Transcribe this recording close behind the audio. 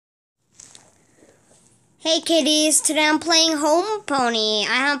Hey kiddies, today I'm playing Home Pony.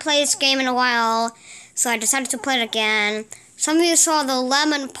 I haven't played this game in a while, so I decided to play it again. Some of you saw the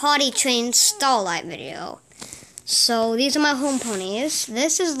Lemon Potty Train Starlight video. So these are my home ponies.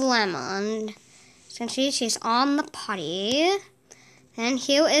 This is Lemon. You can see she's on the potty. And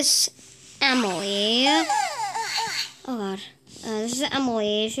here is Emily. Oh god. This is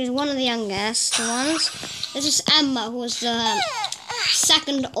Emily. She's one of the youngest ones. This is Emma, who is the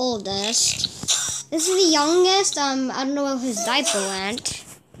second oldest. This is the youngest. I don't know where his diaper went.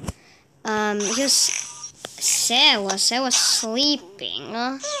 Sarah's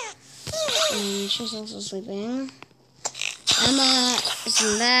sleeping. She's also sleeping. Emma is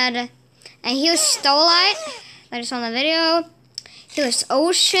in bed. And here's Starlight. I just saw the video. Here's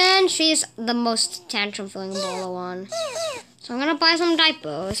Ocean. She's the most tantrum-filling bowler one. So I'm gonna buy some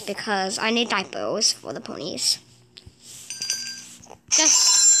diapers because I need diapers for the ponies.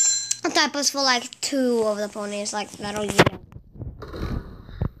 Just diapers for like 2 of the ponies, like that'll use it.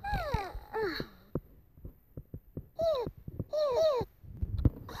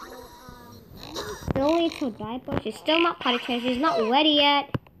 Still needs her diaper. She's still not potty trained. She's not ready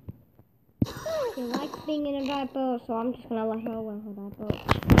yet. She likes being in a diaper, so I'm just gonna let her wear her diaper.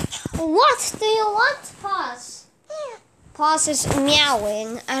 What do you want, Pause? Pause is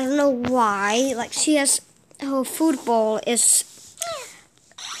meowing. I don't know why. Like she has her food bowl is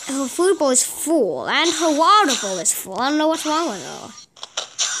full and her water bowl is full. I don't know what's wrong with her,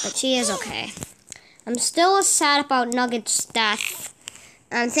 but she is okay. I'm still sad about Nugget's death.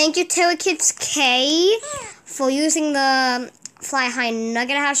 Thank you, Kids K, for using the Fly High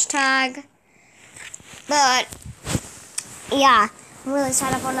Nugget hashtag. But yeah, I'm really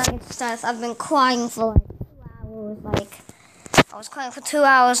sad about Nugget's death. I've been crying for like 2 hours. I was crying for 2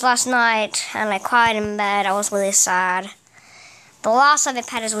 hours last night, and I cried in bed. I was really sad. The loss of a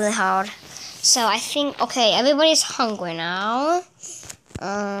pet is really hard. So I think, okay, everybody's hungry now.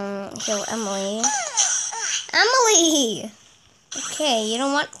 Here, Emily. Emily! Okay, you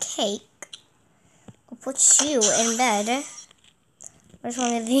don't want cake. I'll put you in bed. What's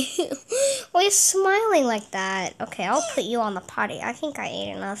wrong with you? Why are you smiling like that? Okay, I'll put you on the potty. I think I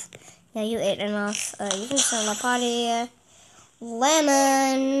ate enough. Yeah, you ate enough. You can sit on the potty.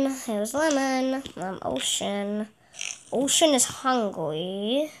 Lemon. Here's Lemon. Ocean. Ocean is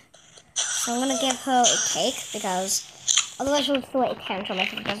hungry. So I'm gonna give her a cake because otherwise she'll throw a tantrum if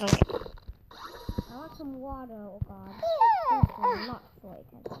she doesn't get it. I want some water, oh god. Please do not throw a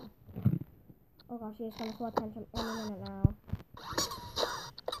tantrum. Oh gosh, she's gonna throw a tantrum any minute now.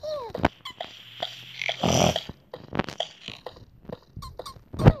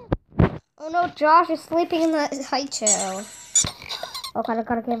 Oh no, Josh is sleeping in the high chair. Oh god, I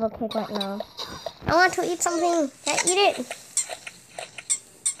gotta give her cake right now. I want to eat something. Yeah, eat it.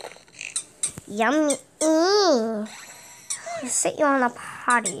 Yummy. Sit you on the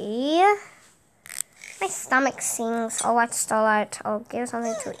potty. My stomach sings. I'll watch Starlight. I'll give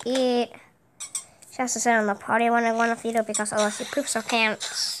something to eat. She has to sit on the potty when I want to feed her because otherwise she poops her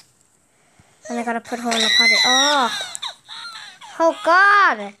pants. And I gotta put her on the potty. Oh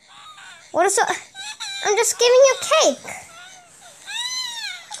god. What is it? I'm just giving you cake.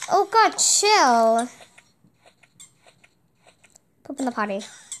 Oh god, chill. Poop in the potty.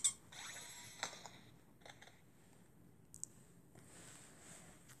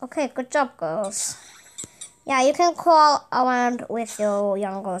 Okay, good job, girls. Yeah, you can crawl around with your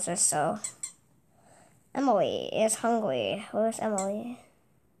young girls or so. Emily is hungry. Where's Emily?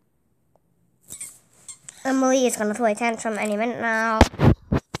 Emily is gonna throw a tantrum any minute now.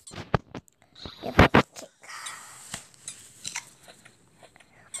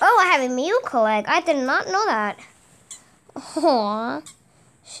 Oh, I have a miracle egg. I did not know that. Aww.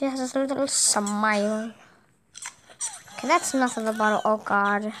 She has this little smile. Okay, that's enough of the bottle. Oh,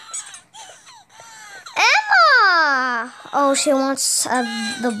 God. Emma! Oh, she wants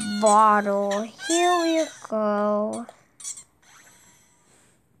the bottle. Here we go.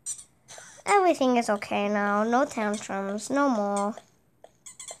 Everything is okay now. No tantrums. No more.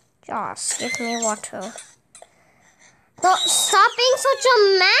 Josh, give me water. Don't stop being so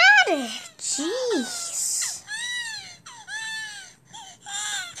dramatic. Jeez.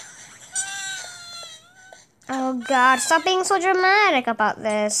 Oh god, stop being so dramatic about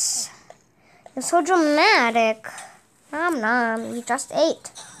this. You're so dramatic. Nom nom, you just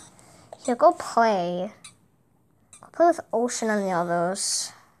ate. Here, go play. Go play with Ocean and the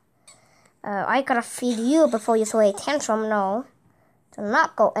others. I gotta feed you before you throw a tantrum, no. Do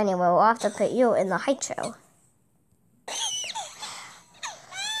not go anywhere. We'll have to put you in the high chair.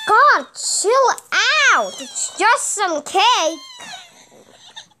 God, chill out. It's just some cake.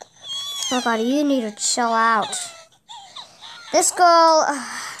 Oh god, you need to chill out. This girl...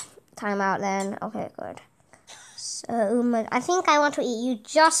 time out then. Okay, good. So, I think I want to eat. You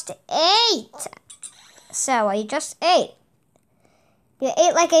just ate! Sarah, you just ate. You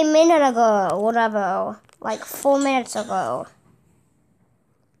ate like a minute ago, whatever. Like 4 minutes ago.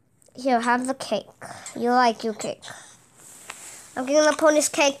 Here, have the cake. You like your cake. I'm giving the pony's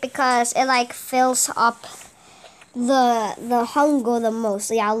cake because it like fills up the hunger the most.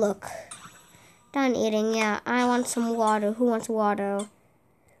 Yeah, look. Done eating, yeah. I want some water. Who wants water?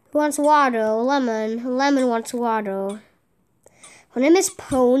 Who wants water? Lemon. Lemon wants water. Her name is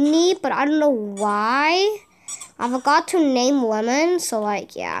Pony, but I don't know why. I forgot to name Lemon, so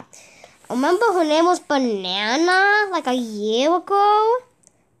like, yeah. I remember her name was Banana, like a year ago.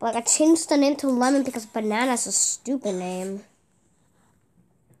 But like, I changed the name to Lemon because Banana is a stupid name.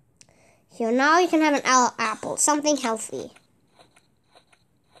 Here, now you can have an apple, something healthy.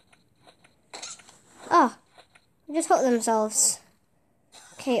 Oh, they just hurt themselves.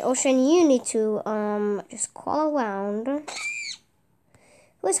 Okay, Ocean, you need to, just crawl around.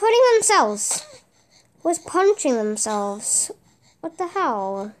 Who's hurting themselves? Who's punching themselves? What the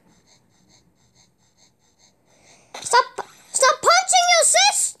hell? Stop punching your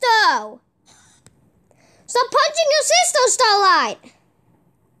sister! Stop punching your sister, Starlight!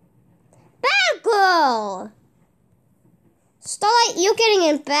 Bad girl! Starlight, you're getting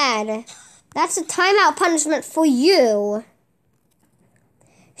in bed. That's a timeout punishment for you.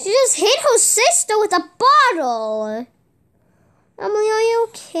 She just hit her sister with a bottle. Emily, are you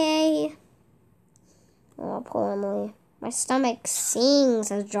okay? Oh, poor Emily. My stomach sings,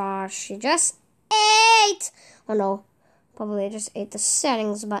 says Josh. She just ate. Oh no, probably just ate the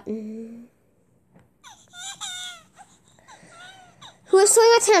settings button. Who is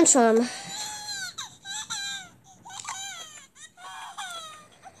throwing a tantrum?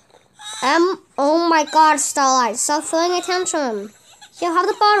 Oh my god, Starlight, stop throwing a tantrum. Here, have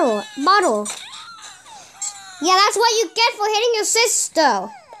the bottle. Yeah, that's what you get for hitting your sister.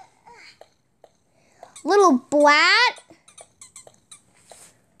 Little brat.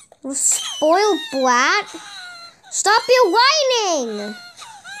 Little spoiled brat. Stop your whining.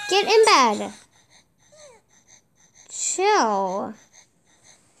 Get in bed. Chill.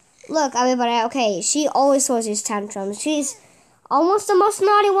 Look, everybody, okay, she always throws these tantrums. She's almost the most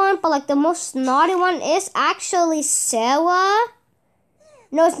naughty one, but like the most naughty one is actually Sarah.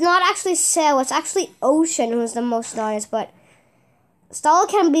 No, it's not actually Sarah. It's actually Ocean who's the most naughtiest, but Starla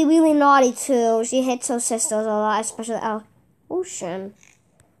can be really naughty too. She hits her sisters a lot, especially Ocean.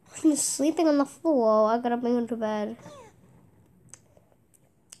 Ocean is sleeping on the floor. I gotta bring her to bed.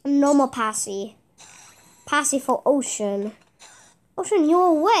 No more Passy. Passy for Ocean. Ocean, you're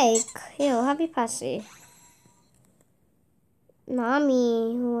awake. Here, have your Passy.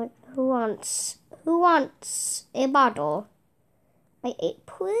 Mommy, who wants a bottle? I ate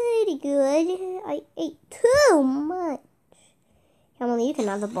pretty good. I ate too much. Emily, you can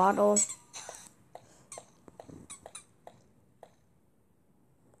have the bottle.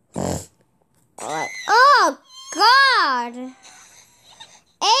 Alright. Oh, God.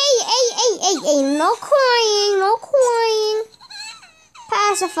 Hey. No crying.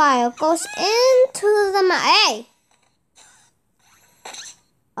 Pacifier goes into the mouth. Hey.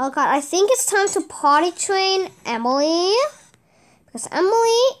 Oh, God. I think it's time to potty train Emily. Because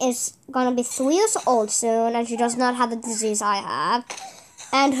Emily is going to be 3 years old soon, and she does not have the disease I have.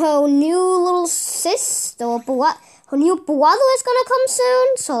 And her new little sister, her new brother is going to come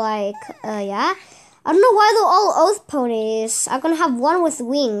soon. So, like, yeah. I don't know why they're all oath ponies. I'm going to have one with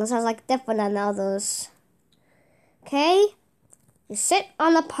wings. That's, like, different than the others. Okay? You sit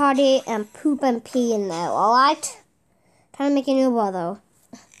on the potty and poop and pee in there, alright? Trying to make a new brother.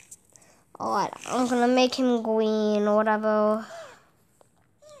 Alright, I'm going to make him green or whatever.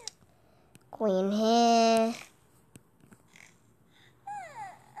 Green hair.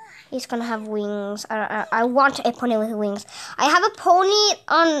 He's gonna have wings. I want a pony with wings. I have a pony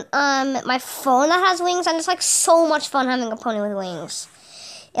on my phone that has wings, and it's like so much fun having a pony with wings.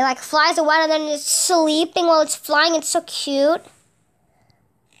 It like flies around and then it's sleeping while it's flying. It's so cute.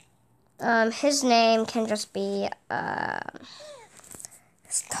 His name can just be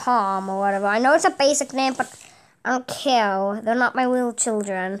Tom or whatever. I know it's a basic name, but I don't care. They're not my little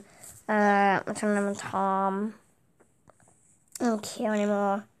children. I'm turning them Tom. I don't care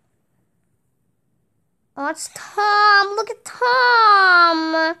anymore. Oh, it's Tom. Look at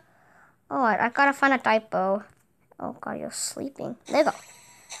Tom. Oh, I gotta find a diaper. Oh, God, you're sleeping. There you go.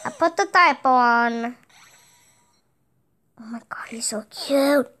 I put the diaper on. Oh, my God, he's so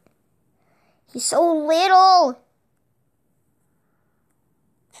cute. He's so little.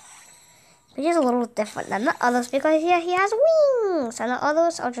 But he's a little different than the others because yeah, he has wings. And the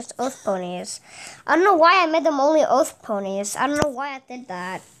others are just oath ponies. I don't know why I made them only oath ponies. I don't know why I did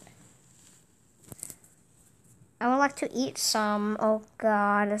that. I would like to eat some. Oh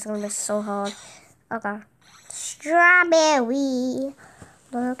god, it's gonna be so hard. Okay. Strawberry.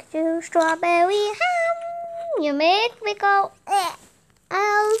 Look at you, strawberry ham. You make me go, eh.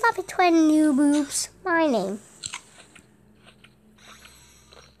 I love it when you boobs. My name.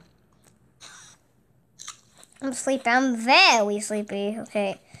 I'm sleepy. I'm very sleepy.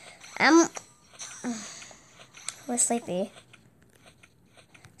 Okay. We're sleepy.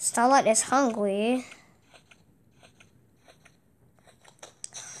 Starlight is hungry.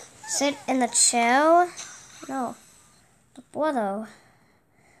 Sit in the chair. No. The boy.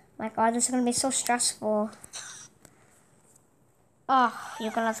 My god, this is gonna be so stressful. Oh,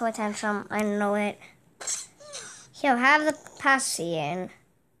 you're gonna throw a tantrum. I know it. Here, have the Passian.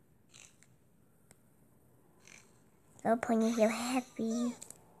 They'll point you here happy. I'm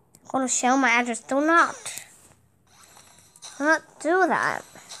gonna show my address. Do not do that.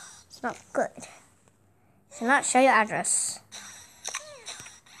 It's not good. Do not show your address.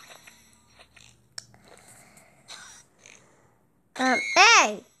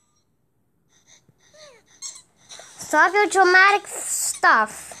 Hey! Stop your dramatic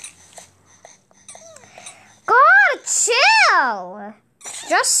stuff. God, chill!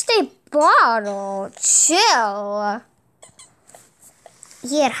 Just a bottle. Chill.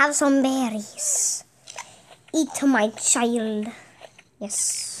 Here, have some berries. Eat, my child.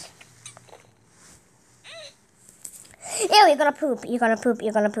 Yes. Ew, you're gonna poop. You're gonna poop.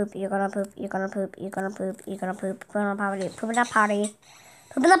 You're gonna poop. You're gonna poop. You're gonna poop. You're gonna poop. You're gonna poop. Poop in the potty. Poop in the potty.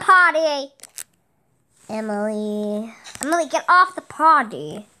 Poop in the potty. Emily, get off the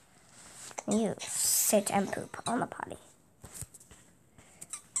potty. You sit and poop on the potty.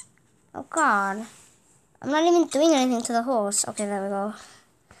 Oh god. I'm not even doing anything to the horse. Okay, there we go.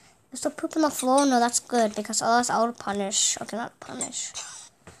 You still poop on the floor? No, that's good because otherwise I would punish. Okay, not punish.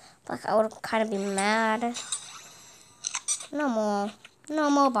 Like I would kind of be mad. No more. No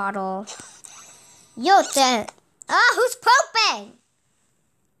more bottle. You're dead. Ah, who's pooping?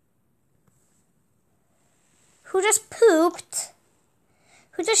 Who just pooped?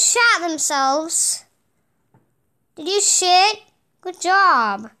 Who just shat themselves? Did you shit? Good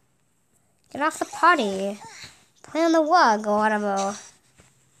job. Get off the potty. Play on the rug or whatever.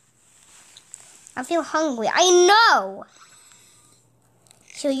 I feel hungry. I know!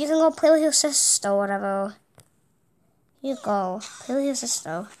 Here, you can go play with your sister or whatever. You go. Play with your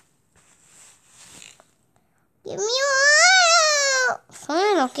sister. Give me water!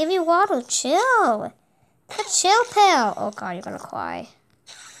 Fine, I'll give you water. Chill. A chill pill. Oh god, you're gonna cry.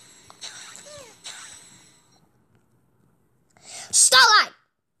 Starlight!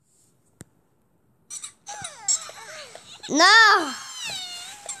 No!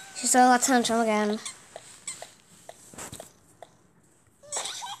 She's still got tantrum again.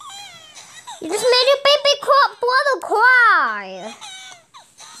 You just made your baby brother cry.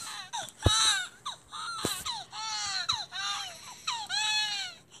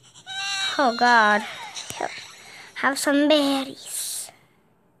 Oh god. Have some berries.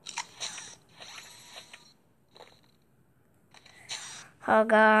 Oh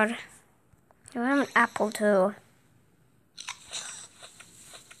god. I have an apple too.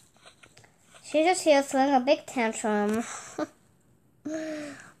 She's just here throwing a big tantrum.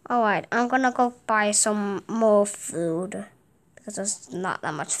 Alright, I'm gonna go buy some more food. Because there's not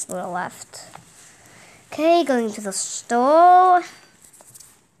that much food left. Okay, going to the store.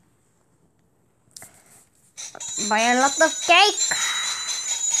 Buy a lot of cake.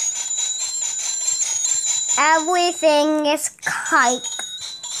 Everything is cake.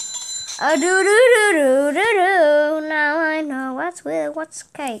 Do do do do do do. Now I know what's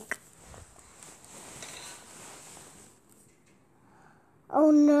cake.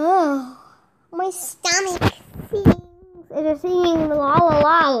 Oh no, my stomach sings. It is singing the la la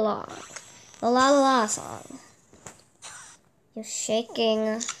la la, the la la la song. You're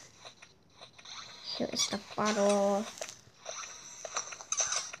shaking. Here is the bottle.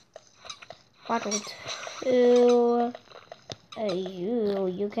 Bottle 2.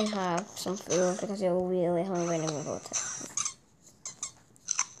 You can have some food because you're really hungry and you're going to.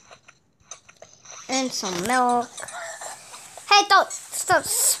 And some milk. Hey, don't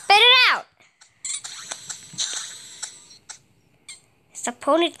spit it out. Is the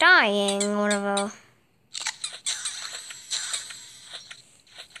pony dying? Whatever.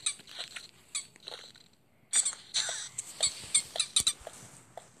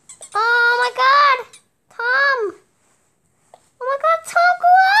 Oh my god, Tom! Oh my god, Tom,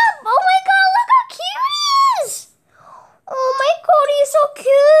 go up! Oh my god,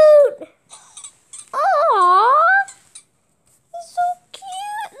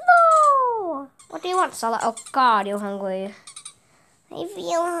 salad. Oh God, you're hungry. I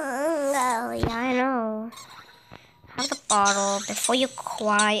feel hungry. I know. Have the bottle before you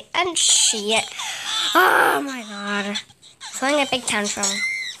cry and shit. Oh my God. Throwing a big tantrum.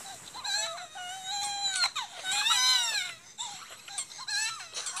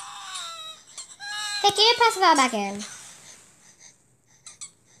 Hey, can you pass that back in?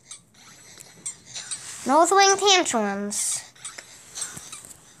 No throwing tantrums.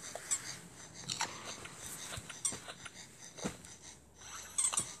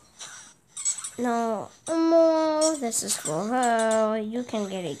 No more. This is for her. You can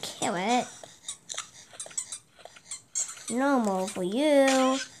get a carrot. No more for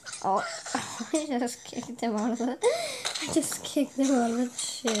you. Oh, I just kicked him out of the. I just kicked him out of the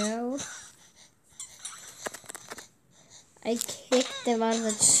chair. I kicked him out of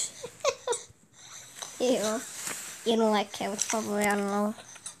the chair. Ew. You don't like carrots, probably. I don't know.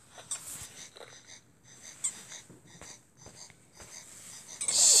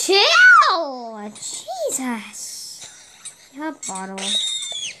 Chill! Jesus! Your bottle.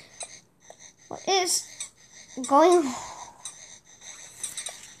 What is going on?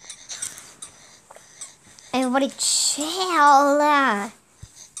 Everybody chill.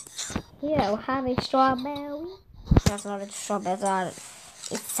 Here, have a strawberry. That's not a strawberry.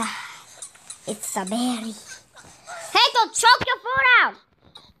 It's a berry. Hey, don't choke your food out.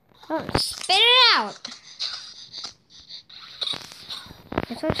 Don't spit it out.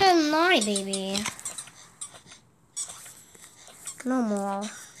 You're such a naughty baby. No more.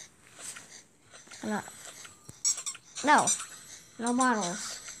 No. No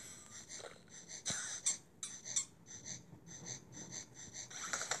bottles.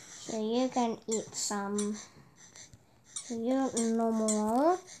 So you can eat some. So you no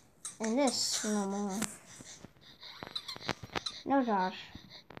more. And this no more. No, Josh.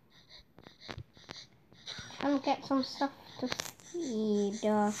 Come get some stuff to feed.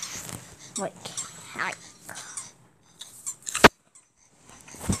 Wait. Hi.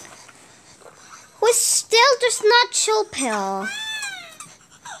 We're still just not chill pill.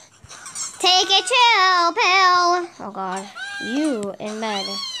 Take a chill pill. Oh God. You in bed.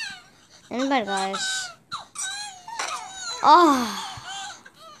 In bed, guys. Oh.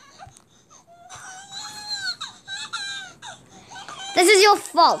 This is your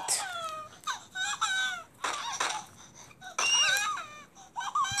fault.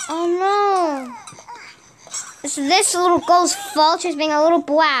 Oh no. It's this little girl's fault. She's being a little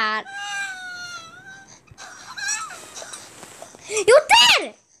brat. You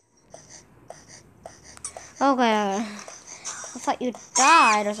did! Okay. I thought you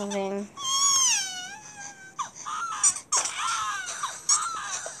died or something.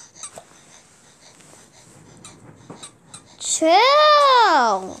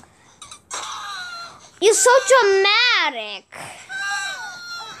 Chill. You're so dramatic.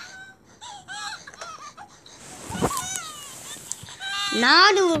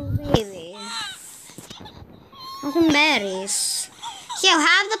 Not a little baby. Have some berries. Here,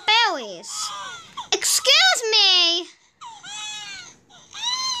 have the berries. Excuse me.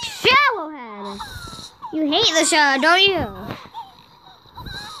 Showhead. You hate the show, don't you?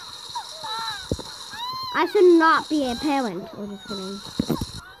 I should not be a parent. Oh, just kidding.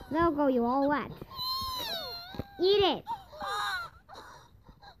 There go, you all wet. Eat it.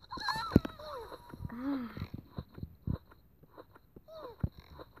 God.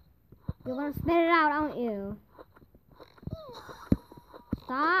 You're gonna spit it out, aren't you?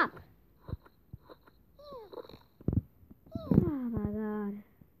 Stop. Oh my God.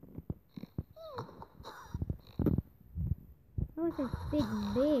 That was a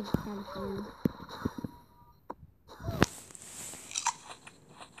big something.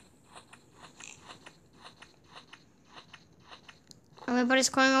 Everybody's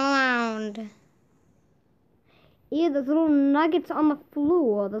going around. Ew, there's little nuggets on the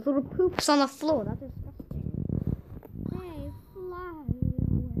floor. There's little poops on the floor. That's disgusting. Hey, fly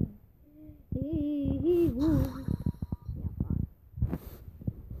away.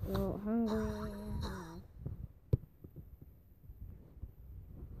 You're hungry.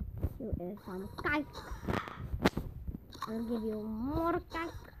 You eat some cake. I'll give you more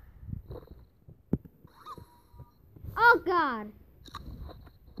cake. Oh God.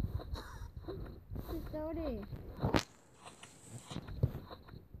 It's dirty.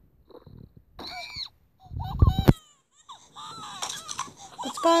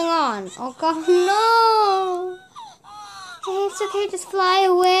 What's going on? Oh God, no! It's okay, just fly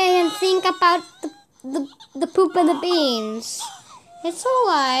away and think about the poop and the beans. It's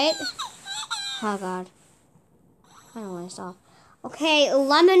alright. Oh God. I don't want to stop. Okay,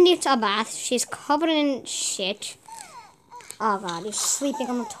 Lemon needs a bath. She's covered in shit. Oh god, you're sleeping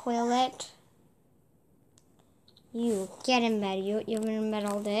on the toilet. You get in bed. You've been in bed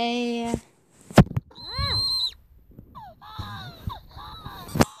all day.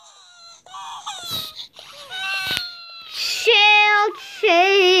 Chill.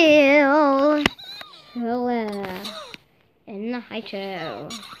 Chill in the high chair.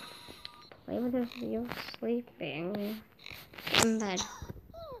 Play with her. You're sleeping in bed.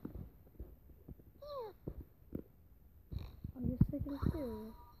 Are you sleeping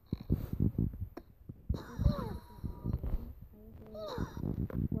too?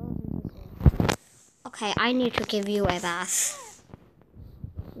 Okay, I need to give you a bath.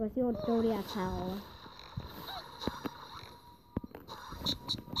 With your dirty ass towel.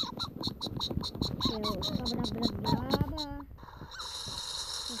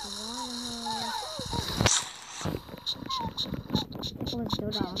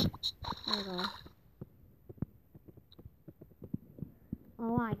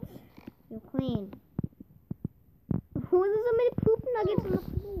 Alright, you're clean. Oh, there's so many poop nuggets in the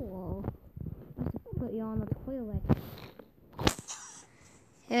pool. I have to put you on the toilet.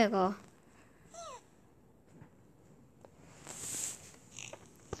 Here you go.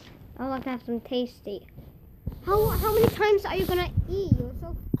 I like to have some tasty. How many times are you gonna eat? You're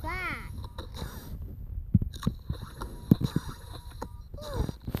so fat.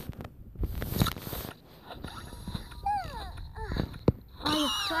 Are you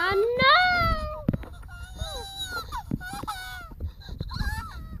fat? No!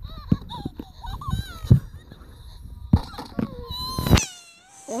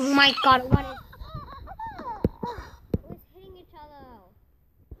 Oh my god, what is... Who's hitting each other?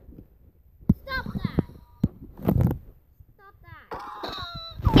 Stop that! Stop that!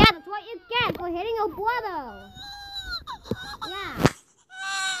 Yeah, that's what you get for hitting your brother! Yeah.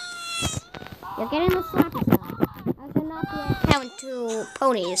 You're getting the slap attack. I cannot be account to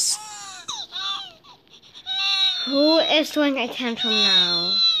ponies. Who is doing a tantrum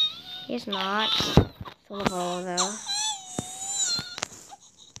now? He's not. Silver though.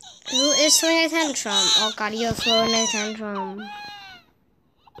 Who is throwing a tantrum? Oh god, you're throwing a tantrum.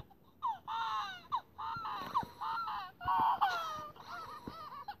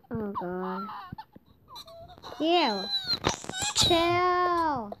 Oh god. Ew.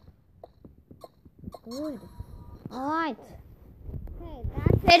 Chill. Good. Alright. Okay,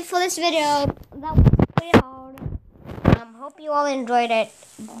 that's it for this video. That was pretty hard. Hope you all enjoyed it.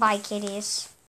 Bye, kitties.